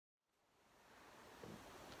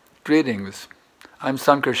Greetings. I'm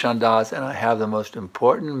Sankarshan, and I have the most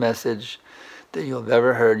important message that you've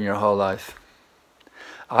ever heard in your whole life.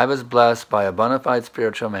 I was blessed by a bona fide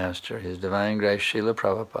spiritual master, His Divine Grace Srila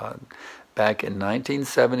Prabhupada, back in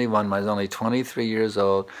 1971 when I was only 23 years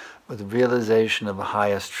old, with realization of the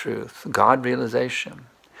highest truth, God realization.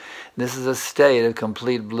 This is a state of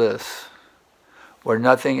complete bliss, where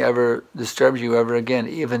nothing ever disturbs you ever again.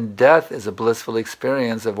 Even death is a blissful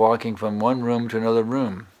experience of walking from one room to another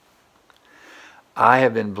room. I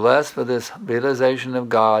have been blessed with this realization of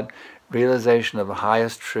God, realization of the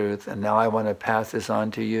highest truth, and now I want to pass this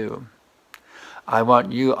on to you. I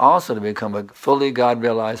want you also to become a fully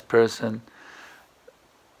God-realized person,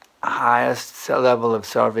 highest level of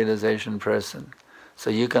self-realization person, so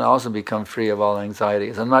you can also become free of all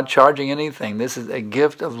anxieties. I'm not charging anything. This is a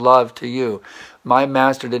gift of love to you. My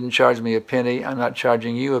master didn't charge me a penny. I'm not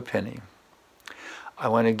charging you a penny. I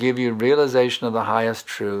want to give you realization of the highest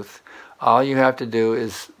truth. All you have to do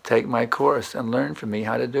is take my course and learn from me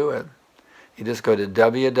how to do it. You just go to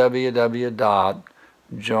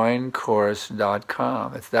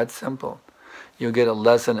www.joincourse.com. It's that simple. You'll get a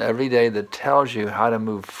lesson every day that tells you how to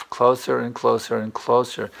move closer and closer and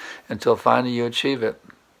closer until finally you achieve it.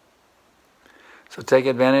 So take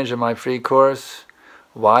advantage of my free course.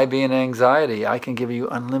 Why be in anxiety? I can give you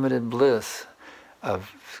unlimited bliss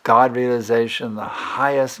of God realization, the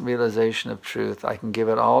highest realization of truth. I can give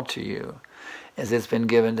it all to you. As it's been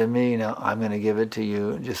given to me, now I'm going to give it to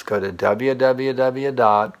you. Just go to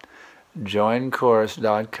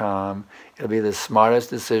www.joincourse.com. It'll be the smartest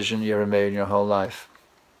decision you ever made in your whole life.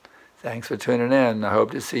 Thanks for tuning in. I hope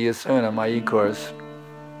to see you soon on my e-course.